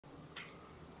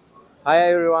Hi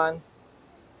everyone.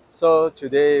 So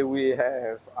today we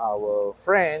have our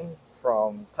friend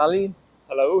from Tallinn.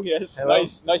 Hello, yes, Hello.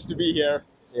 nice to be here.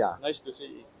 Yeah. Nice to see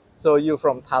you. So you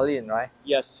from Tallinn, right?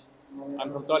 Yes,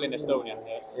 I'm from Tallinn, Estonia,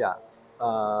 yes. Yeah.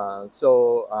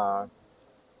 So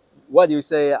what you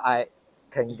say, I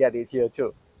can get it here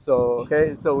too. So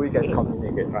okay, so we can Yes,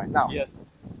 communicate right now. yes,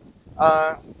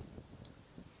 Uh,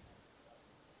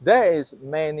 there is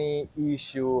many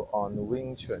issue on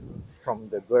Wing Chun from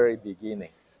the very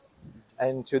beginning,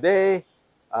 and today,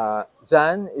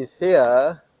 Zhan is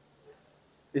here.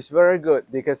 It's very good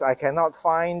because I cannot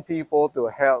find people to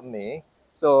help me.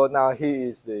 So now he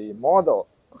is the model.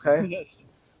 Okay. yes,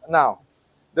 Now,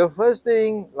 the first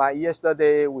thing, like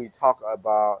yesterday, we talked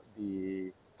about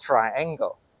the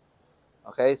triangle.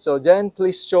 Okay. So then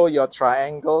please show your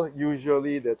triangle.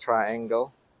 Usually the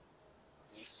triangle,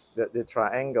 yes, the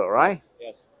triangle, right? yes,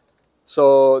 yes,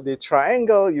 So the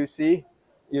triangle, you see,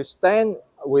 you stand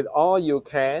with all you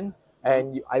can, mhm,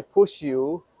 and I push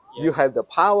you. You yes, have the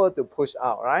power to push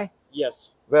out, right?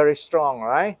 yes, Very strong,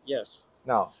 right? yes.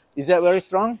 Now, is that very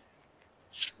strong?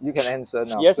 You can answer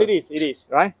now, Yes, sir. it is.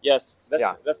 Right? Yes,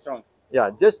 Yeah. that's strong. Yeah.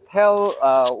 Just tell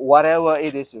whatever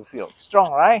it is you feel.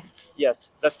 Strong, right?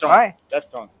 Yes, that's strong. Right? That's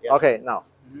strong. Yes. Okay. Now,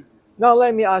 Mhm, now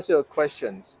let me ask you a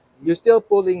question. mhm. You're still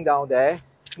pulling down there.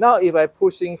 Now, if I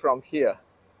pushing from here,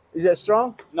 is it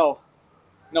strong? No,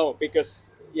 no, because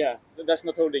yeah, that's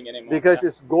not holding anymore. Because Yeah,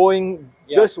 it's going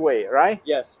yeah, this way, right?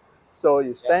 yes, So you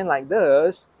yeah, stand like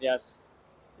this. yes,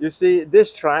 You see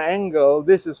this triangle.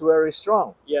 This is very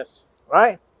strong, yes,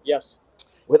 right? yes,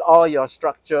 With all your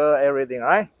structure, everything,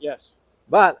 right? yes.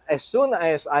 But as soon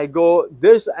as I go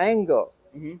this angle,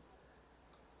 Hmm.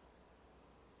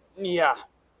 Yeah.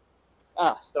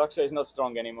 Ah, structure is not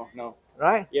strong anymore. No.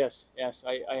 right? Yes, yes.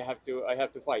 I have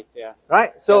to fight. Yeah.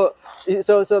 Right? Yes.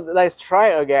 So let's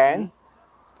try Hmm. again.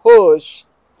 Push,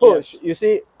 push. Yes. You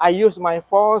see, I use my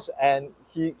force and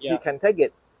he Yeah. can take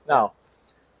it. Yeah. Now,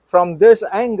 from this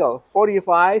angle,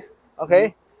 45, Hmm.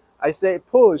 okay, I say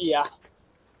push. Yeah.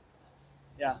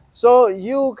 Yeah. So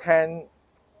you can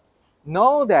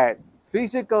know that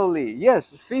physically,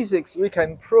 yes, physics we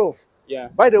can prove. Yeah.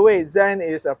 By the way, Zen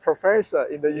is a professor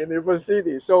in the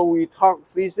university, so we talk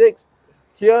physics.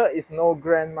 Here is no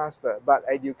grandmaster, but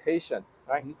education,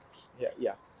 right? Hmm. Yeah,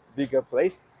 yeah, bigger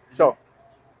place. Hmm. So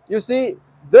you see,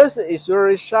 this is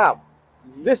very sharp.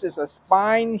 Hmm. This is a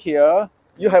spine here.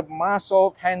 You Hmm. have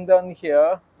muscle tendon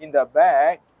here in the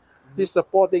back. Hmm. He's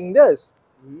supporting this.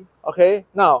 Hmm. Okay,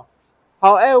 now,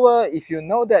 however, if you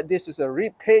know that this is a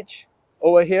rib cage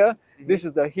over here, Hmm. this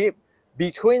is the hip.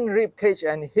 Between rib cage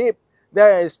and hip,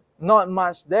 there is not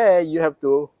much there. You have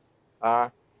to uh,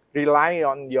 rely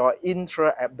on your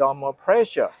intra-abdominal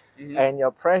pressure Hmm. and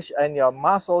your pressure and your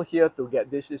muscle here to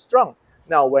get this strong.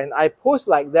 Now, when I push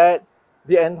like that,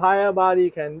 the entire body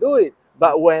can do it.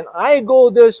 But when I go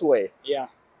this way, Yeah.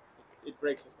 It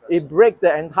breaks the structure. it breaks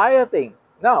the entire thing.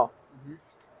 Now, Hmm.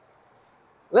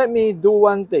 let me do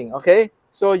one thing, okay?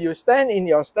 So you stand in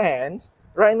your stance.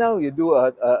 Right now, you do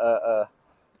a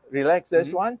relax this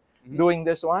Hmm. one, Hmm. doing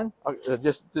this one.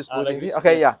 Just Like putting this. this.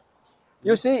 Okay, Yes. yeah.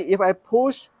 You Hmm. see, if I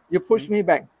push, you Hmm. push me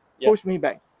back. Yeah. Push me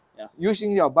back. Yeah.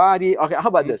 Using your body. Okay, how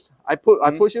about Hmm. this? I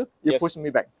Hmm. push you, you Yes. push me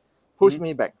back. Push Hmm.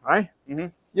 me back, right? Hmm.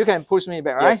 You can push me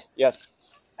back, right? Yes. Yes.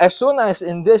 As soon as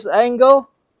in this angle,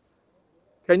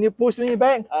 can you push me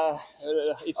back?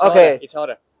 It's harder. Okay. It's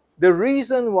harder. The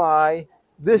reason why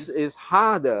Hmm. this is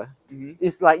harder Hmm.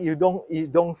 is like you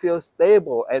don't feel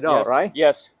stable at all, Yes. right?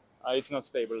 Yes. It's not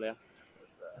stable. Yeah.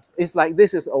 It's like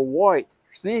this is a void.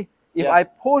 See, if Yeah. I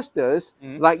push this,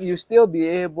 Hmm. like you still be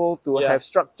able to Yeah. have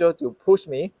structure to push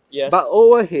me. Yes. But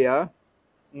over here,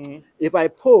 Hmm. if I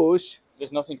push,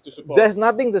 There's nothing to support. there's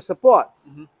nothing to support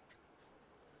Hmm.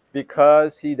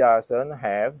 because he doesn't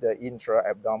have the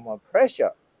intra-abdominal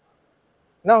pressure.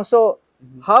 Now, so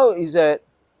Hmm. how is it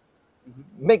Hmm.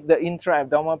 make the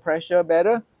intra-abdominal pressure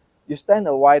better? You stand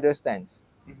a wider stance.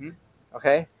 Hmm.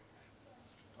 Okay.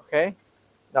 Okay.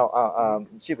 Now,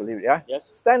 Hmm. she believe it, yeah. Yes.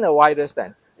 Stand a wider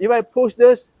stance. If I push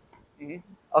this, Hmm.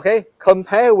 okay,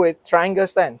 compare with triangle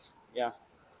stance. Yeah.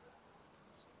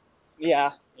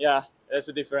 Yeah. Yeah. There's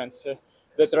a difference.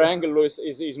 The triangle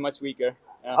is much weaker.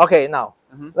 Yeah. Okay, now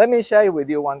Hmm. let me share with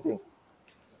you one thing.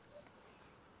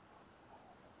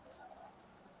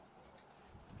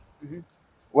 Hmm.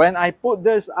 When I put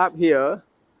this up here,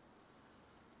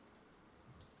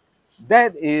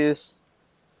 that is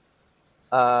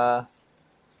a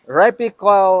replica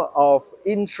of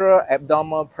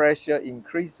intra-abdominal pressure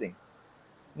increasing.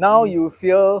 Now Hmm. you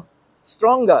feel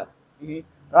stronger, Hmm.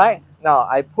 right? Now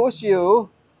I push you.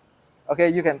 Okay,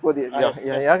 you can put it. Yeah, Yes.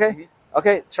 yeah, Yes. yeah, okay. Hmm.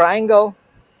 Okay, triangle.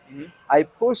 I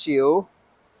push you.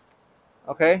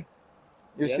 Okay,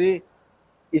 you Yes. see,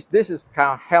 this is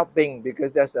kind of helping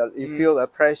because there's you feel a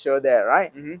pressure there,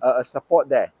 right? A support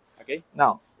there. Okay.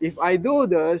 Now, if I do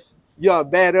this, you're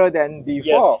better than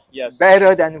before. Yes.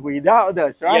 Better than without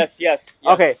this, right? Yes.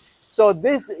 Okay, so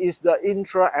this is the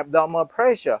intra-abdominal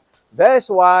pressure. That's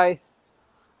why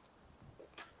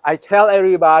I tell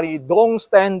everybody, don't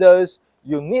stand this.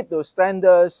 You need to stand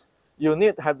this. You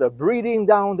need to have the breathing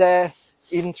down there,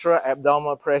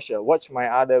 intra-abdominal pressure. Watch my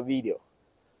other video.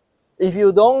 If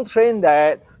you don't train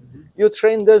that, you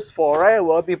train this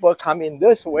forever, people come in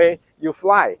this way, you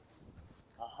fly.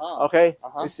 Okay,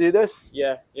 you see this?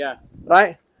 Yeah.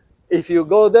 Right? If you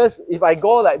go this, if I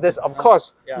go like this, of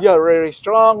course, you're really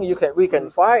strong, we can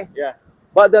fight. Yeah.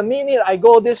 But the minute I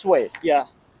go this way, Yeah.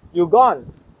 you're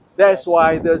gone. That's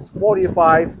why there's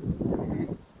 45.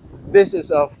 This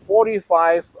is a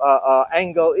 45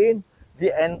 angle in.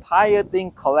 The entire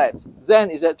thing collapsed. Zen,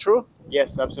 is that true?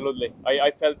 Yes, absolutely.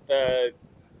 I felt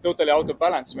totally out of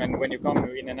balance when you come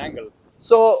in an angle.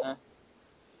 So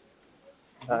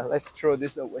let's throw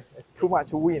this away. It's too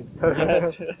much wind.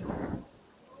 Yes.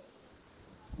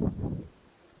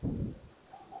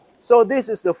 So this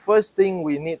is the first thing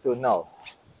we need to know.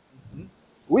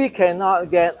 We cannot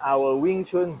get our Wing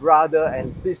Chun brother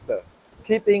and sister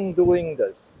keeping doing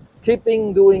this,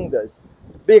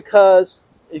 because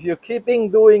if you're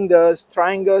keeping doing this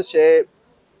triangle shape,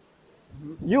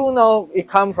 you know it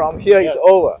come from here, it's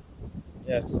over.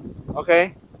 Yes.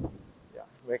 Okay? Yeah,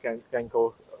 we can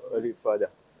go a little further.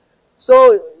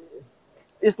 So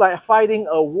it's like fighting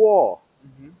a war.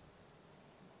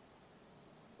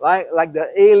 Like the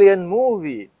alien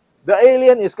movie. The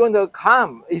alien is going to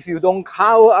come if you don't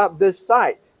cover up this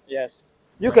side. Yes.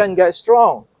 You can get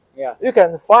strong. Yeah. You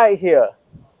can fight here.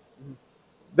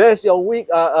 There's your weak,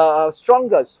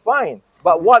 strongest, fine.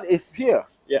 But what if here?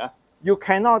 Yeah. You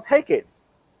cannot take it.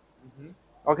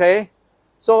 Okay?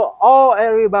 So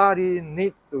everybody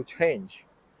need to change.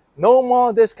 No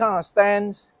more this kind of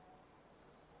stance.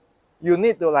 You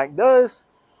need to like this.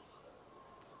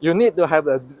 You need to have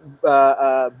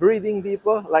a breathing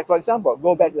deeper. Like for example,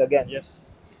 go back again. Yes.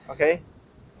 Okay?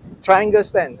 Triangle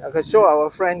stand. Okay, show our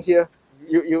friend here.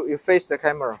 You face the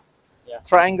camera. Yeah.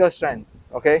 Triangle stand.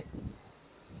 Okay?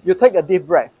 You take a deep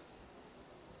breath.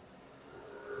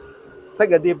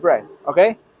 Take a deep breath.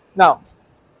 Okay? Now,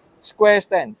 square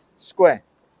stance. Square.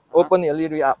 Open it a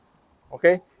little bit up.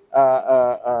 Okay?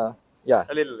 Yeah.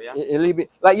 A little, yeah. A little bit.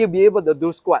 Like you'll be able to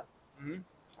do squat.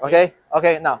 Okay?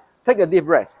 Okay, now, take a deep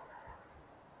breath.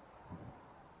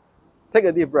 Take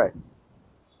a deep breath.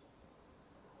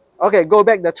 Okay, go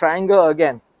back the triangle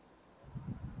again.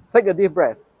 Take a deep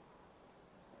breath.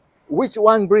 Which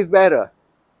one breathe better?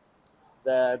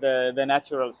 The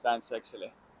natural stance,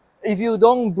 actually. If you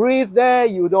don't breathe there,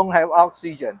 you don't have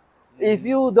oxygen. If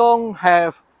you don't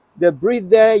have the breathe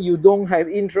there, you don't have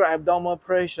intra-abdominal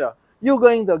pressure. You're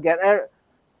going to get air.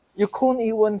 You couldn't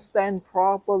even stand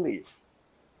properly.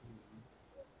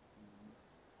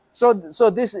 So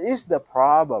this is the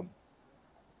problem.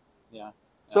 Yeah.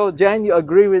 So Jan, you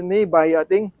agree with me by your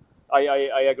thing?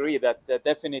 I agree that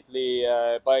definitely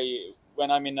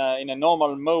when I'm in a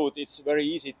normal mode, it's very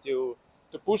easy to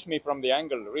push me from the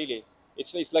angle. Really,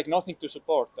 it's like nothing to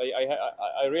support.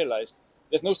 I realized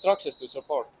there's no structures to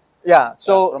support. Yeah.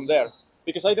 So from there,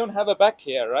 because I don't have a back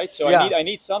here, right? So I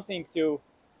need something to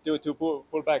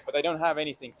pull back, but I don't have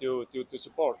anything to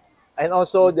support. And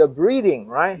also the breathing,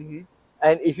 right?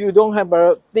 And if you don't have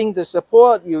a thing to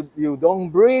support, you don't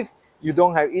breathe, you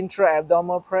don't have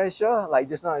intra-abdominal pressure, like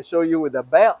just now I show you with the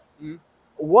belt,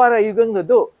 what are you going to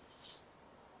do?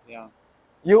 Yeah.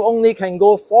 You only can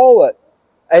go forward.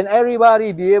 And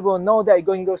everybody be able to know that you're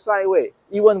going to go sideways.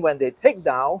 Even when they take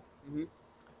down,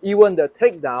 even the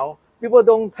takedown, people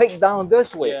don't take down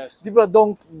this way. Yes.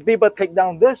 People take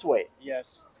down this way.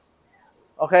 Yes.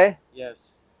 Okay?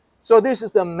 Yes. So this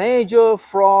is the major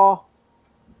flaw.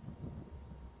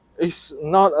 It's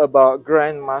not about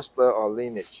grandmaster or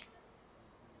lineage.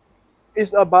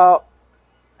 It's about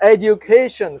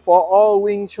education for all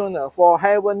Wing Chuners. For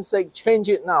heaven's sake, change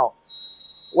it now.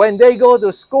 When they go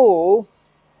to school,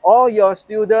 all your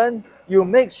students, you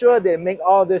make sure they make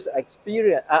all this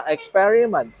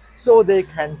experiment so they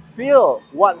can feel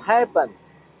what happened.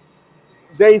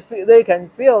 They can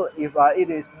feel if it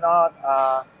is not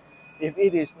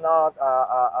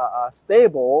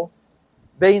stable.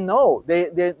 They know.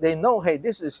 They know. Hey,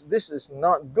 this is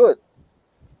not good.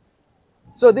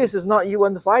 So this is not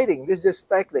even fighting. This is just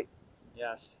tactic.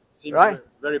 Yes. Seems right?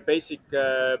 Very basic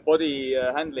body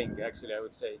handling, actually, I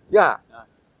would say. Yeah.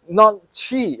 Not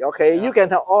chi. Okay. You can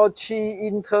have all chi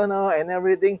internal and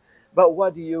everything, But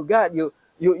what do you get?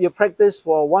 You practice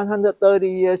for 130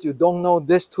 years. You don't know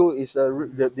this tool is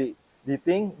the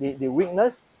thing, the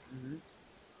weakness.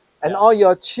 And Yeah. all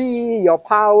your chi, your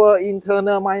power,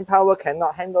 internal mind power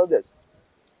cannot handle this.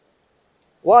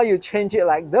 While you change it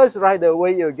like this, right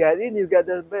away you get in, you get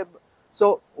the.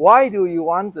 So why do you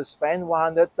want to spend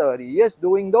 130 years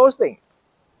doing those things?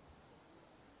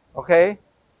 Okay,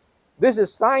 this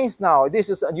is science now. This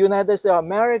is United States of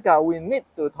America. We need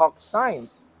to talk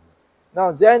science.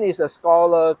 Now Zen is a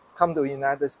scholar, come to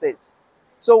United States.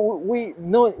 So we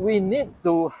know we need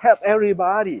to help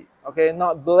everybody. Okay,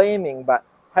 not blaming, but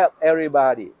help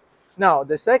everybody. Now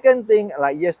the second thing,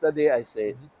 like yesterday I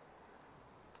said,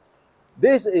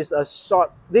 this is a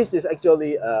short. This is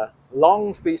actually a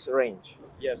long fish range.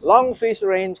 Yes. Long fish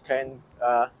range can.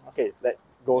 Okay, let's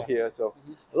go here. So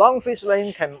long fish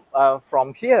range can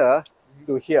from here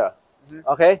to here.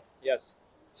 Okay. Yes.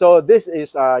 So this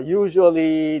is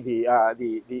usually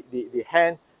the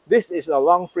hand. This is a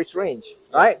long fish range,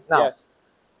 right? Now, Yes.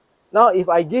 now if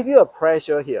I give you a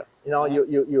pressure here, you know,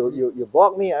 you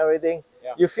block me everything.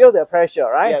 Yeah. You feel the pressure,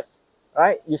 right? Yes.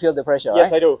 Right? You feel the pressure,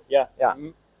 Yes, right? I do. Yeah. Yeah.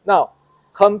 Now,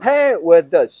 compare with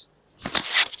this.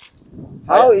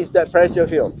 How is that pressure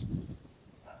feel?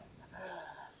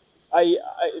 I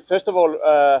first of all,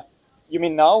 you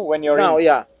mean now when you're Now, in?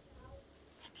 yeah.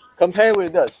 Compare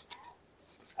with this.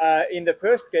 In the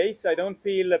first case, I don't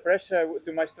feel pressure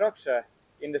to my structure.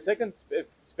 In the second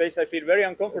space, I feel very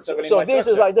uncomfortable. So in my this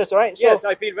is structure. like this, right? So, Yes,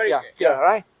 I feel very. yeah, yeah,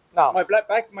 right? Now, My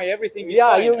back, my everything is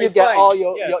yeah, fine. you It's get fine. all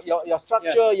your, Yes. your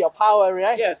structure, your power,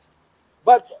 right? Yes.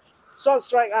 But short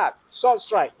strike art, short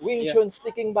strike, Wing Yeah. Chun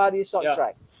sticking body, short Yeah.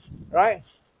 strike, right?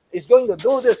 It's going to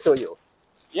do this to you.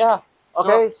 Yeah.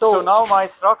 Okay, So now my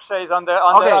structure is under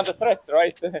threat,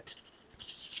 right?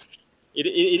 it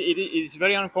is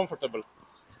very uncomfortable.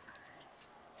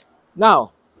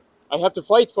 Now, I have to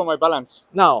fight for my balance.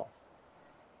 now,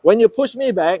 when you push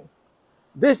me back,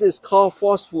 this is called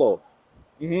force flow.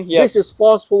 Yes. This is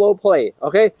force flow play.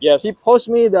 Okay. Yes. He pushed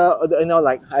me the you know,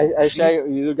 like I say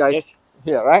you guys Yes.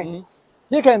 here, right?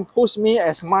 He can push me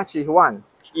as much as he want.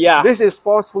 Yeah. This is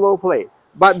force flow play,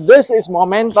 but this is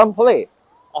momentum play.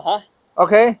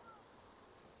 Okay.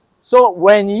 So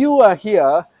when you are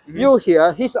here, you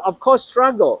here. He's of course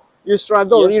struggle. You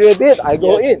struggle a little bit. I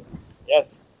go Yes. in.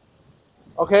 Yes.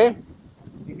 Okay.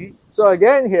 So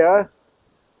again here,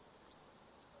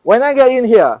 when I get in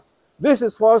here, this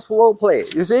is force flow play.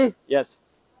 You see? Yes.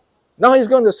 Now he's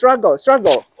going to struggle.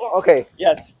 Okay.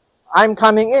 Yes. I'm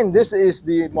coming in. This is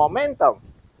the momentum.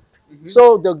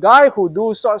 So the guy who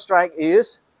do short strike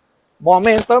is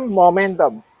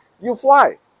momentum. You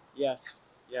fly. Yes.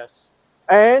 Yes.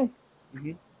 And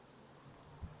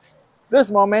this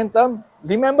momentum,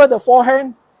 remember the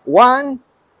forehand? 1,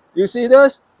 you see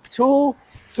this? 2,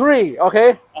 3,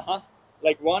 okay?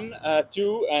 Like 1,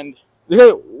 2, and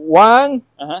Okay, 1.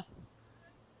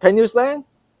 Can you stand?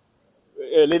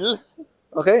 a little.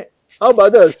 Okay. How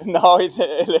about this? Now it's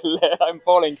a little. I'm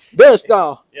falling. This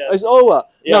now. Yes. It's over.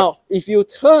 Yes. Now, if you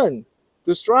turn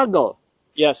to struggle,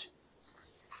 Yes.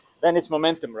 Then it's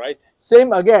momentum, right?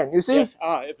 same again. You see? Yes.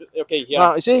 Okay. Yeah.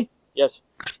 Now, you see? Yes.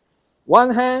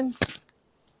 1 hand,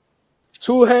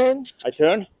 2 hand. I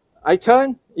turn. I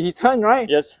turn. He turn, right?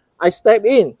 Yes. I step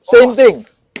in. Same thing.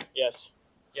 Yes.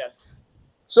 Yes.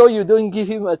 So you don't give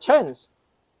him a chance.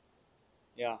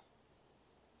 Yeah.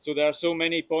 So there are so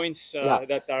many points Yeah.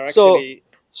 that are So- actually.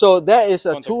 So that is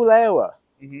a Contact. 2 level.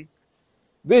 Mhm.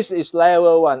 This is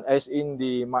level 1, as in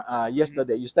the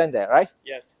yesterday. You stand there, right?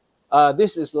 Yes.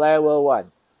 This is level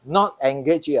 1, not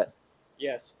engaged yet.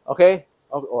 Yes. Okay,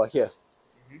 or here.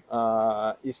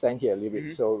 You stand here a little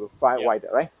bit, so 5 Yeah. wider,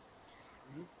 right?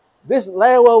 This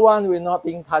level 1 we're not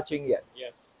in touching yet,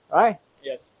 Yes. right?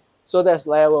 Yes. So that's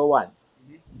level 1.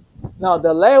 Now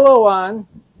the level 1,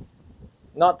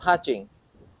 not touching.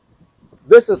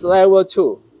 This is level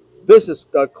 2. This is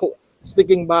the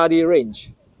sticking body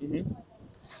range.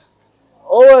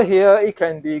 Over here, it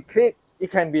can be kick, it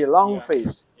can be long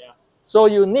face. Yeah. So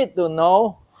you need to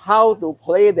know how to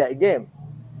play that game.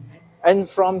 And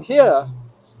from here,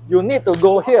 you need to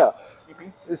go here.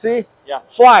 You see? Yeah.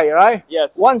 Fly, right?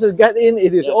 Yes. Once you get in,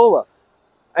 it is Yes. over.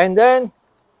 And then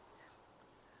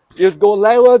you go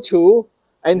level 2,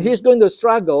 and he's going to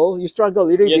struggle. You struggle a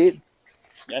little Yes. bit.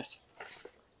 Yes.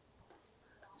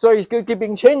 So he's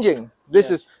keeping changing.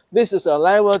 This is a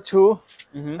level 2,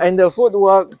 and the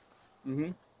footwork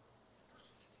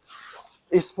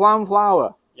is plum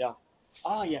flower. Yeah.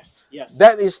 Yes. Yes.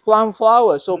 That is plum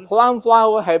flower. So plum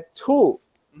flower have 2.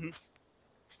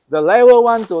 The level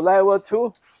 1 to level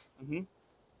 2,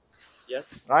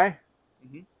 Yes. right?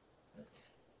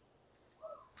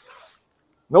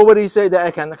 Nobody say that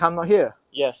I can come here.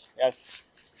 Yes. Yes.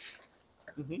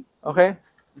 Okay.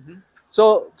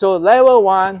 So level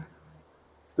 1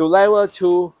 to level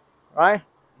 2, right?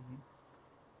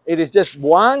 It is just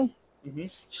one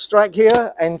strike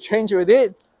here and change with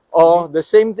it, or the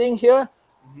same thing here.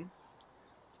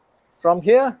 From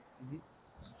here,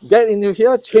 get into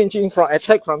here, changing from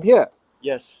attack from here.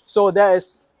 Yes. So that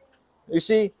is, you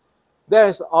see,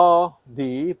 there's all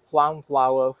the plum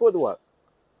flower footwork.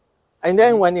 And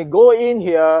then when you go in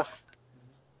here,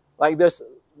 like this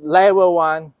level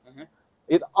 1,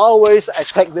 it always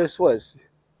attack this first.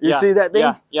 You see that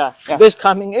thing? Yeah. This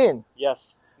coming in.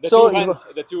 Yes. The So two hands,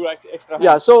 the two extra hands.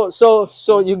 Yeah,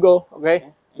 so you go,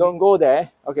 okay? Don't go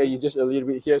there. Okay, you just a little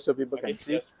bit here so people can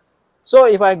see. Yes. So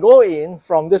if I go in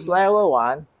from this level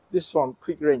 1, this is from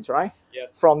quick range, right?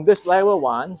 Yes. From this level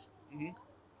 1,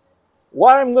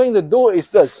 what I'm going to do is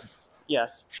this.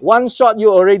 Yes. One shot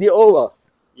you already over.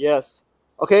 Yes.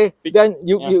 Okay? Then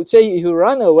you say if you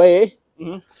run away,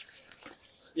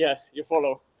 yes, you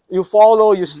follow. you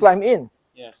follow, you slam in.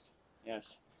 Yes.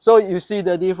 Yes. So you see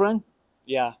the difference?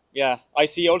 Yeah. Yeah. I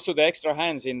see also the extra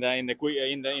hands in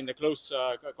the close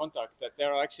contact, that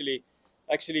there are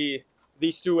actually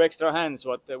these two extra hands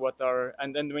what are,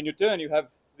 and then when you turn you have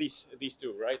these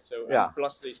two, right? So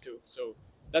plus these two. So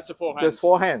that's a 4 hands. Just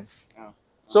 4 hands. Yeah.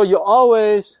 So you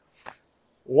always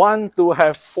want to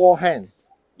have 4 hands.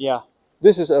 Yeah.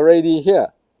 This is already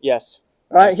here. Yes.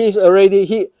 Right? Yes. He's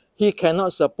already he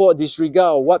cannot support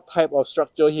disregard of what type of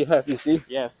structure he has, you see?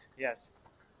 Yes. Yes.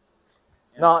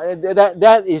 Now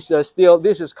that is still,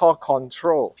 this is called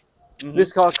control. This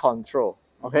is called control.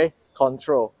 Okay?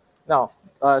 Control. Now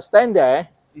stand there.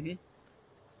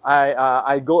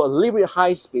 I go a little bit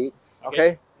high speed.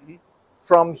 Okay?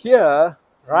 From here,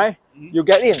 right? You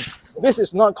get in. This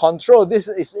is not control. This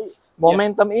is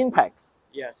momentum impact.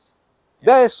 Yes.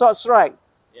 That is short strike.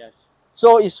 Yes.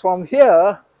 So it's from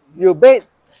here you bait.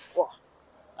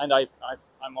 And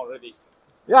I'm already.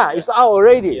 Yeah, it's out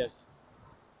already. Yes.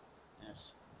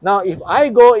 Yes. Now if I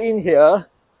go in here,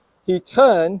 he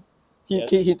turn,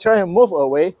 he turn and move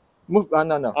away. Move.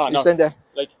 No. You stand there.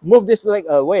 Like, move this leg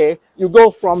away. You go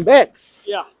from back.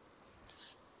 Yeah.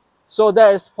 So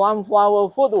that is plum flower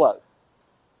footwork.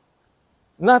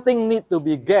 Nothing need to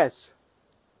be guessed.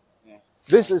 Yeah.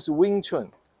 This is Wing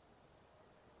Chun.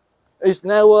 It's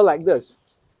never like this.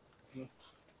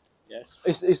 Yes.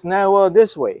 It's never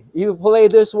this way. You play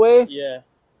this way,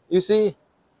 you see,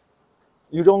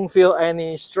 you don't feel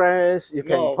any stress. You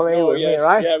can play with me,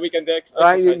 right? Yeah, we can do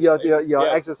right? exercise. Your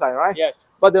exercise, right? Yes.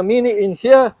 But the minute in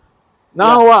here,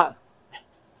 now what?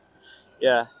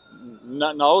 Yeah.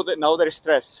 Now there is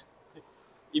stress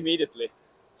immediately.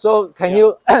 So can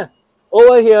you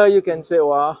over here? You can say,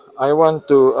 well, I want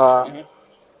to.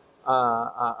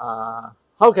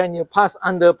 How can you pass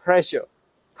under pressure?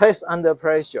 Pass under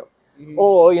pressure.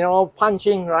 Or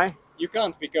punching, right? You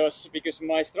can't because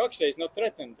my structure is not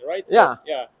threatened, right? So,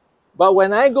 yeah. But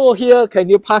when I go here, can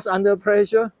you pass under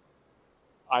pressure?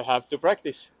 I have to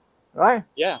practice. Right?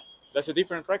 Yeah. That's a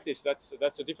different practice.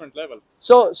 That's a different level.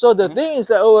 So the thing is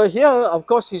that over here, of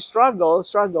course, he struggle,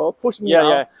 push me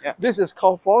out. Yeah. This is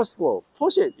called force flow.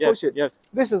 Push it. Yes.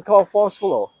 This is called force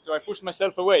flow. So I push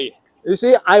myself away. You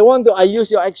see, I use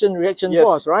your action reaction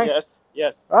force, right?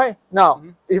 Yes. Right? Now,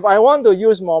 if I want to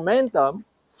use momentum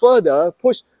further,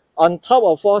 push on top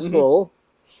of force flow.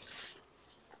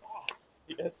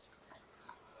 Yes.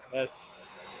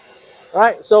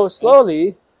 Right? So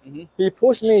slowly, he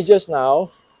pushed me just now.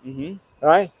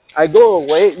 Right? I go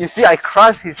away. You see, I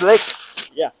crush his leg.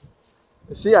 Yeah.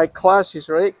 You see, I crush his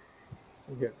leg.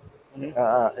 Here.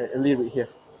 A little bit here.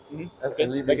 A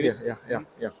little bit here.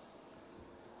 Yeah.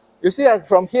 You see,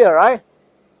 from here, right?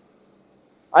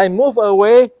 I move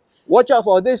away. Watch out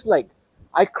for this leg.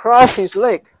 I crush his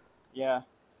leg. Yeah.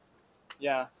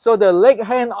 So the leg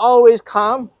hand always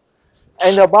come,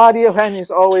 and the body hand is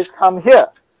always come here.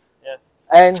 Yes.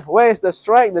 And where is the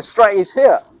strike? The strike is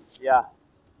here. Yeah.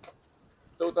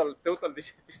 Total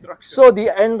destruction. So the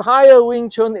entire Wing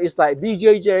Chun is like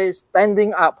BJJ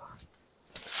standing up.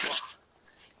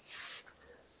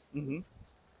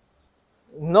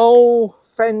 No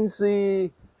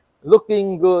fancy,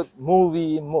 looking good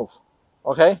movie move.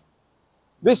 Okay?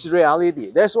 This is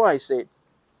reality. That's why I said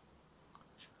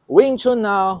Wing Chun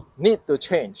now need to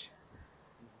change.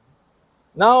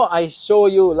 Now I show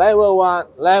you level 1,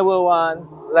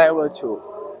 level 2.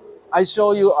 I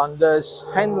show you on this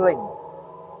handling.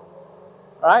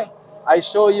 Right? I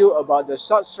show you about the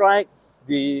short strike,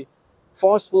 the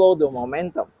force flow, the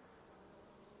momentum.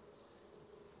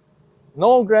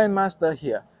 No grandmaster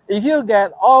here. If you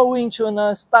get all Wing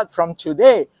Chuners start from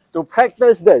today to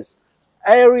practice this,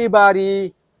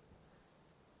 everybody,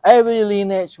 every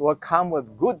lineage will come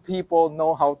with good people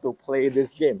know how to play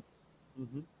this game.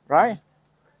 Right?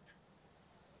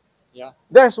 Yeah.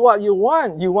 That's what you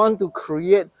want. You want to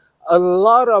create a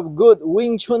lot of good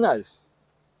Wing Chuners.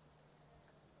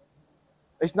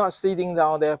 It's not sitting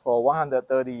down there for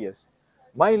 130 years.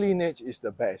 My lineage is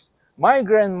the best. My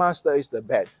grandmaster is the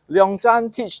best. Liang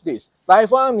Zhan teach this. Dai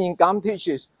Fa Min Gam teach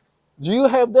this. Do you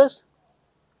have this?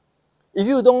 If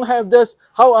you don't have this,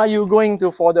 how are you going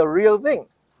to for the real thing?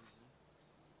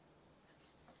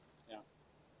 Yeah.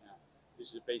 This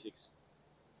is the basics.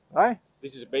 Right?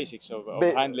 This is the basics of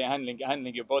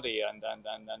handling your body and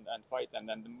fight and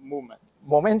the movement.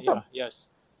 Momentum. Yeah. Yes.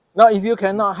 Now, if you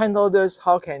cannot handle this,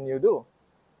 how can you do?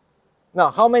 Now,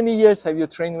 how many years have you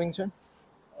trained Wing Chun?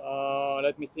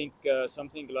 Let me think.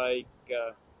 Something like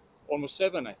almost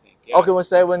 7, I think. Yeah. Okay, well,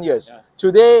 7 years. Yeah.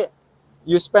 Today,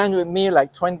 you spend with me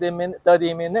like 20 minutes,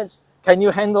 30 minutes. Can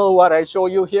you handle what I show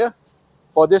you here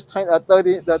for this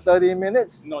 30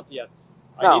 minutes? Not yet.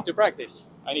 Now, I need to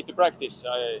practice.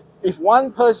 If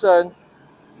one person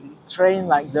train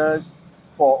like this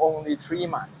for only 3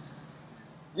 months,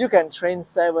 you can train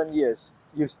 7 years.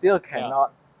 You still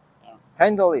cannot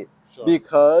handle it. Sure.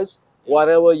 Because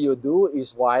whatever you do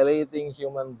is violating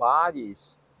human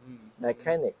bodies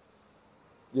mechanic.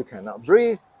 You cannot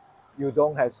breathe. You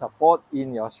don't have support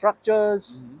in your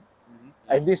structures.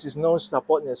 And this is no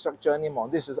support in the structure anymore.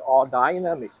 This is all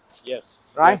dynamic. Yes.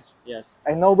 Right? Yes.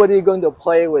 And nobody going to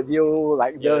play with you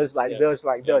like this, like this,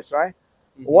 like this, right?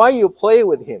 Why you play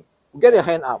with him? Get your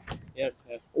hand up. Yes.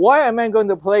 Why am I going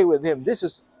to play with him? This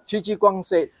is Chi Chi Guang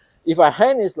said, if a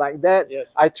hand is like that,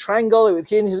 I triangle with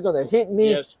him, he's going to hit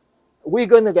me. Yes. We're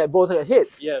going to get both a hit.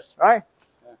 Yes. Right?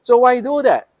 So why do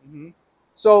that?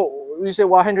 So you say,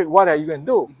 well, Hendrik, what are you going to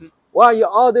do? Well, you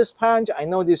all this punch, I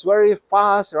know this very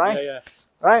fast, right? Yeah.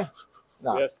 Right?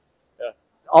 Now, Yes. Yeah.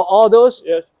 all those,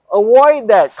 Yes. avoid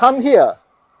that. Come here.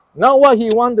 Now what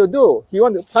he want to do? He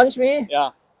want to punch me?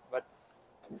 Yeah. But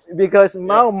Because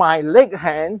now my leg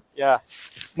hand, yeah.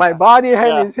 my body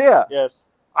hand is here. Yes.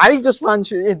 I just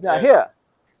punch it in here.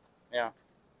 Yeah.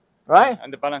 Right?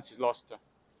 And the balance is lost.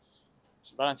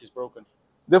 The balance is broken.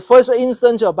 The first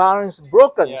instance your balance is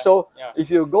broken. Yeah, So yeah.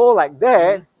 if you go like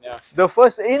that, the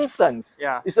first instance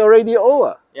is already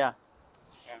over. Yeah.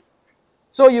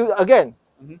 So you, again,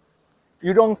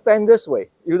 you don't stand this way.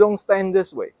 You don't stand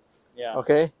this way. Yeah.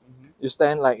 Okay? You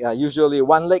stand like usually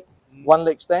one leg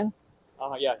stand.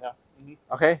 Yeah.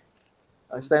 Okay?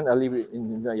 Stand a little bit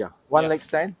in one leg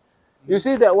stand. You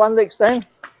see that one leg stand?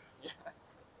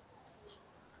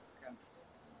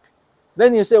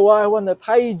 Then you say, well, I want a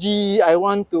Tai Chi, I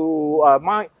want to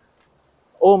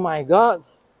oh my God.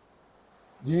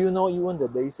 Do you know even the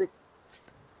basic?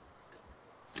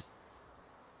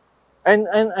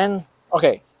 And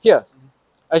okay, here,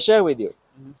 I share with you.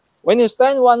 When you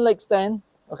stand one leg stand,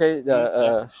 okay,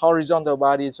 the horizontal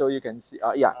body, so you can see,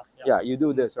 you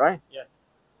do this, right? Yes.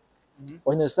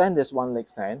 When you stand this one leg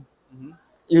stand,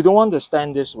 you don't want to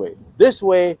stand this way. This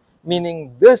way,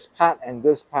 meaning this part and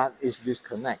this part is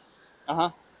disconnect.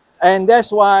 And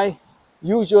that's why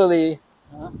usually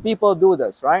people do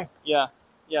this, right? Yeah.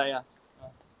 Yes.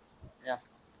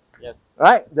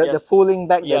 Right? The pulling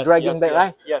back, the dragging back,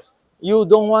 right? Yes. You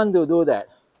don't want to do that.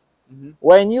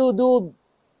 When you do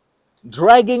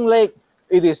dragging leg,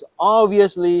 it is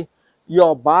obviously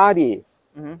your body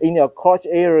in your crotch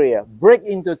area break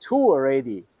into 2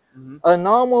 already. A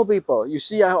normal people, you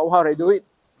see how I do it?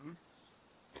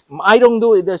 I don't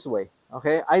do it this way,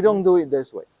 okay? I don't do it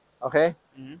this way, okay?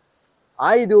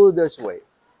 I do this way.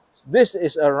 This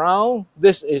is around,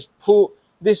 this is pull,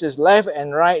 this is left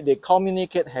and right. They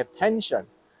communicate, have tension.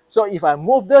 So if I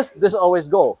move this always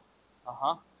go.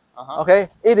 Okay?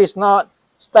 It is not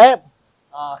step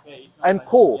and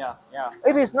pull.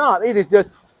 It is not. It is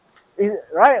just,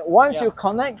 right? Once you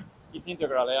connect. It's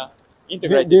integral,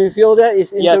 Do you feel that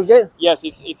it's integrated? Yes,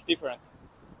 it's different.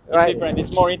 It's different.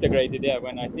 It's more integrated,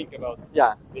 when I think about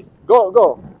this.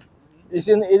 Go.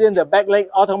 Isn't the back leg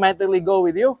automatically go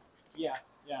with you? Yeah.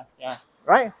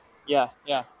 Right? Yeah.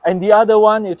 And the other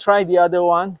one, you try the other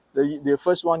one. The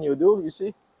first one you do, you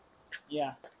see?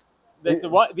 Yeah. This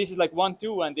is like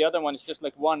 1-2, and the other one is just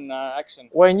like one action.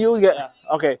 When you get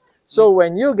okay, so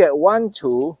when you get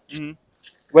 1-2,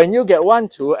 when you get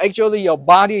 1-2, actually your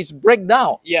body is break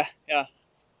down. Yeah.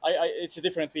 It's a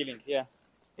different feeling. Yeah.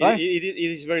 Right? It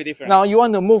is very different. Now you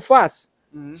want to move fast.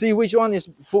 See which one is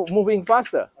moving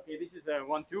faster. Okay, this is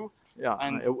 1-2. Yeah.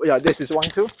 And this is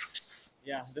 1-2.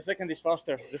 Yeah, the second is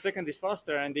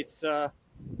faster. And it's How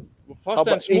faster about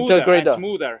and smoother. integrator?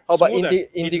 Smoother. How about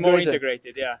It's more integrator?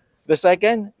 integrated. Yeah. The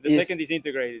second The second is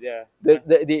integrated. Yeah.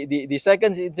 the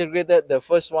second is integrated. The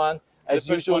first one, as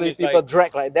The first one usually is people like-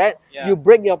 drag like that. Yeah. You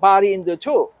break your body into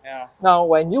two. Yeah. Now,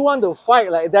 when you want to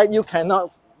fight like that, you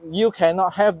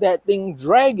cannot have that thing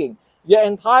dragging. Your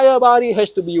entire body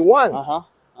has to be one.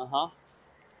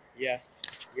 Yes.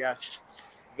 Yes.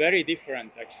 Very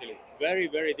different, actually. Very,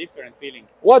 very different feeling.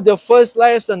 What the first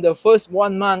lesson, the first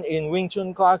 1 month in Wing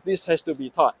Chun class, this has to be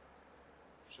taught.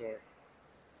 Sure.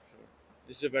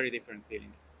 This is a very different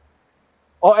feeling.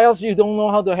 Or else you don't know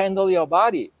how to handle your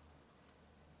body.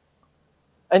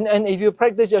 And if you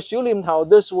practice your Xiu Lim Tao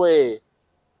this way,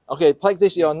 okay,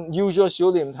 practice your usual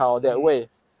Xiu Lim Tao that way.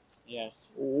 Yes.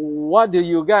 What do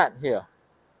you got here?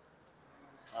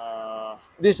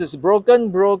 This is broken,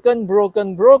 broken,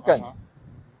 broken, broken.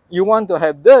 You want to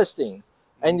have this thing,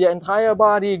 and the entire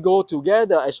body go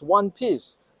together as one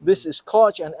piece. This is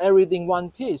coach and everything one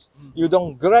piece. You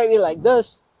don't grab it like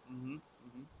this.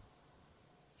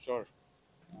 Sure.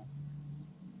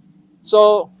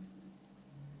 So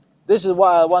this is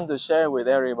what I want to share with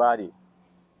everybody.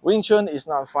 Wing Chun is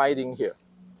not fighting here.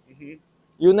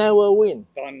 You never win.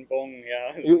 Tan bong,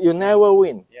 yeah. You never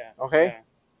win. Yeah. Okay?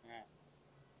 Yeah.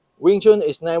 Wing Chun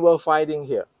is never fighting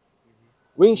here.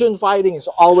 Wing Chun fighting is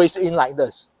always in like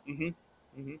this.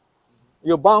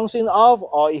 You're bouncing off,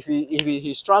 or if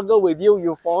he struggle with you,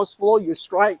 you force flow, you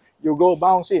strike, you go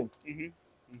bounce in.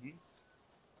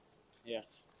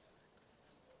 Yes.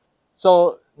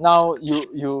 So now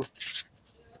you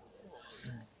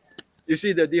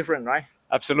see the difference, right?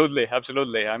 Absolutely,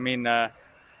 absolutely. I mean,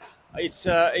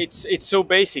 it's so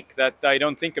basic that I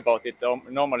don't think about it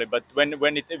normally. But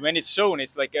when it's shown,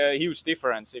 it's like a huge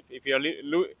difference.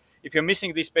 If you're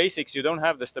missing these basics, you don't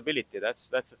have the stability. That's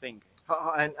the thing.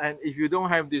 And if you don't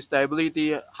have this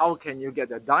stability, how can you get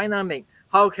the dynamic?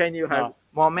 How can you have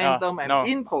momentum and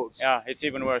impulse? Yeah, it's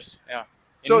even worse. Yeah.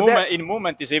 In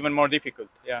movement is even more difficult.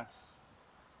 Yeah.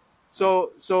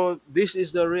 So this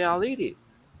is the reality.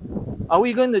 Are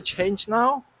we going to change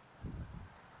now?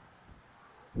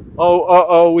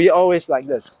 Or we always like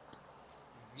this?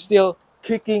 Still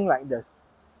kicking like this.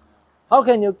 How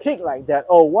can you kick like that?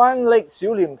 Oh, one leg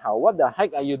Xiu Lim Tao. What the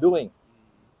heck are you doing?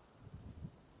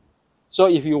 So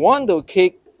if you want to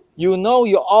kick, you know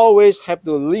you always have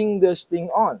to link this thing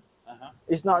on.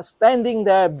 It's not standing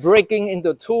there breaking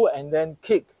into two and then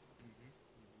kick.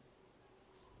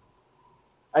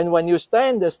 And when you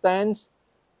stand, the stance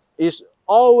is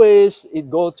always, it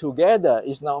go together.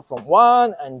 It's not from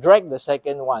one and drag the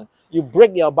second one. You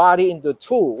break your body into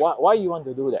two. Why you want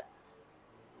to do that?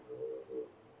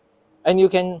 And you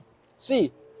can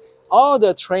see all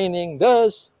the training,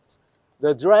 this,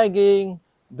 the dragging,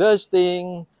 this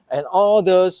thing, and all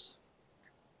this,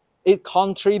 it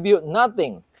contribute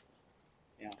nothing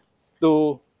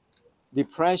to the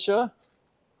pressure,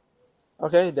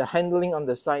 okay, the handling on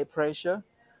the side pressure.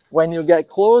 When you get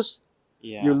close,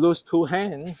 you lose two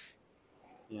hands.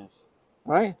 Yes.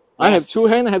 Right? I have two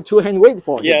hands, I have two hands wait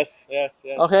for you. Yes.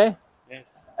 Okay?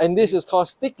 Yes. And this is called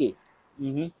sticky.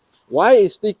 Why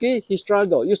is sticky? He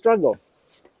struggle. You struggle.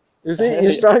 You see,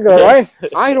 you struggle, right?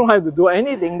 I don't have to do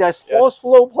anything. That's force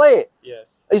flow play.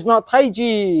 Yes. It's not Tai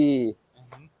Chi.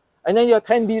 And then you're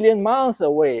 10 billion miles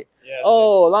away. Yes,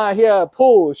 like here,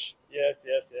 push. Yes.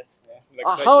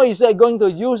 How is that going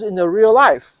to use in the real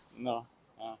life? No.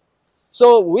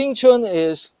 So Wing Chun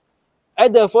is,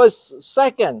 at the first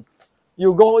second,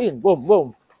 you go in, boom,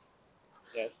 boom.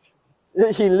 Yes.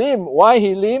 He limp. Why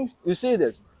he limp? You see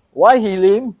this. Why he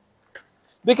limp?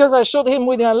 Because I shot him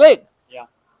with my leg.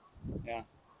 Yeah.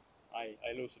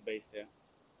 I lose the base, yeah.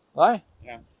 Right?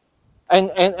 Yeah.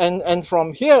 And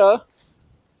from here,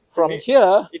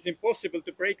 it's impossible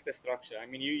to break the structure. I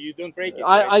mean, you don't break it.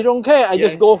 I don't care. I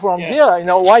just go from here. You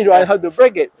know, why do I have to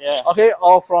break it? Yeah. Okay,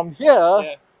 or from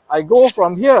here, I go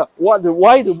from here. Why am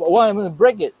I going to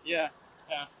break it? Yeah.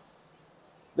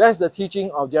 That's the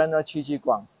teaching of General Chi Chi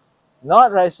Guang.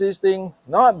 Not resisting,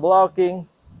 not blocking.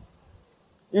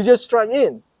 You just strike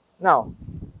in. Now,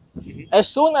 as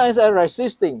soon as I'm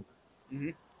resisting,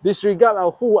 disregard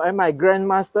of who am I,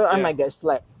 grandmaster, I might get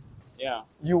slapped. Yeah.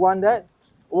 You want that?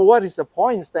 Well, what is the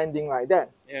point standing like that?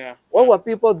 Yeah. What were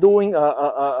people doing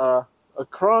a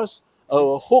cross,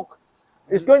 a hook?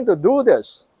 It's going to do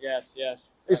this. Yes.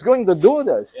 It's going to do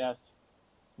this. Yes.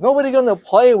 Nobody going to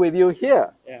play with you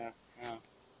here. Yeah.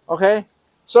 Okay?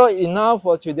 So enough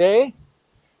for today.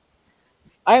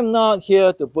 I'm not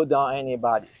here to put down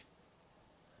anybody.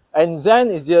 And Zen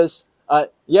is just,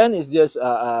 Yan is just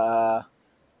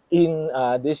in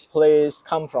this place,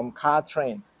 come from car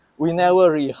train. We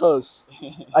never rehearse.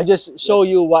 I just show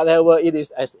you whatever it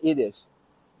is as it is.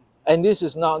 And this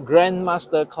is not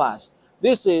grandmaster class.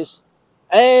 This is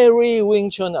every Wing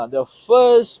Chuner, the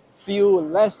first few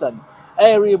lessons,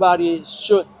 everybody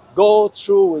should go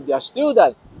through with their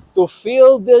student to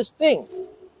feel this thing.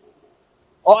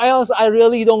 Or else I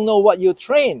really don't know what you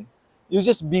train. You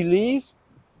just believe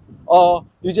or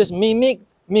you just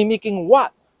mimicking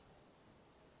what?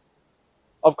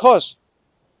 Of course,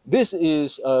 this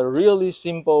is a really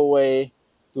simple way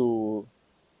to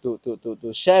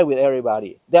share with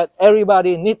everybody that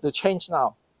everybody need to change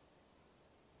now.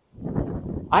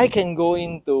 I can go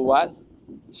into what?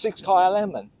 6 core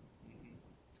element.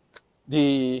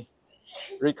 The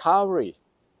recovery,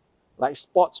 like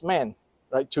sportsman,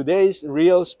 like today's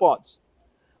real sports.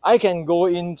 I can go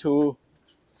into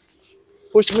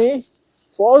push me,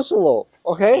 forceful,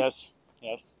 okay? Yes.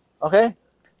 Yes. Okay?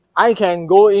 I can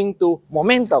go into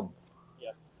momentum,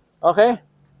 Yes. okay?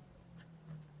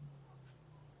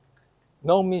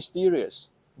 No mysterious.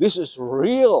 This is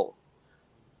real.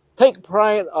 Take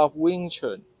pride of Wing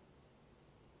Chun.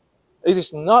 It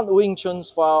is not Wing Chun's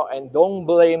fault, and don't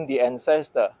blame the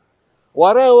ancestor.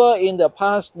 Whatever in the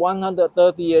past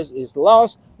 130 years is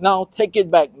lost, now take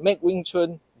it back. Make Wing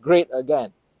Chun great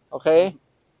again. Okay?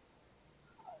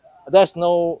 There's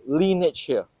no lineage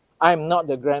here. I'm not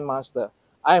the grandmaster.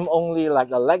 I'm only like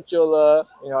a lecturer,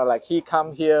 like he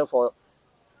come here for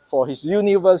his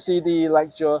university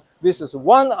lecture. This is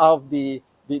one of the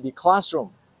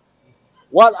classroom.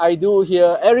 What I do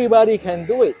here, everybody can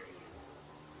do it.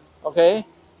 Okay?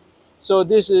 So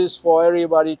this is for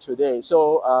everybody today.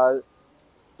 So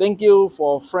thank you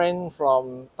for friend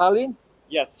from Tallinn.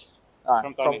 Yes.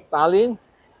 From Tallinn.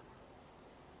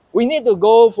 We need to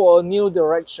go for new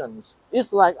directions.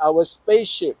 It's like our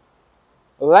spaceship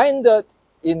landed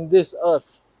in this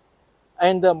earth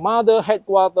and the mother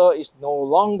headquarters is no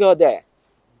longer there.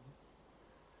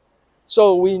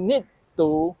 So we need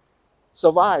to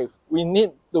survive. We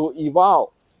need to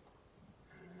evolve.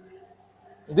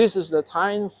 This is the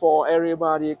time for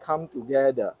everybody come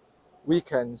together. We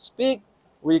can speak,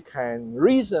 we can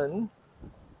reason,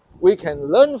 we can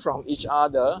learn from each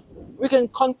other, we can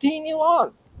continue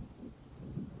on.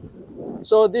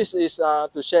 So this is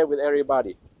to share with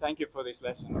everybody. Thank you for this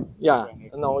lesson. Yeah,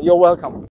 no, you're welcome.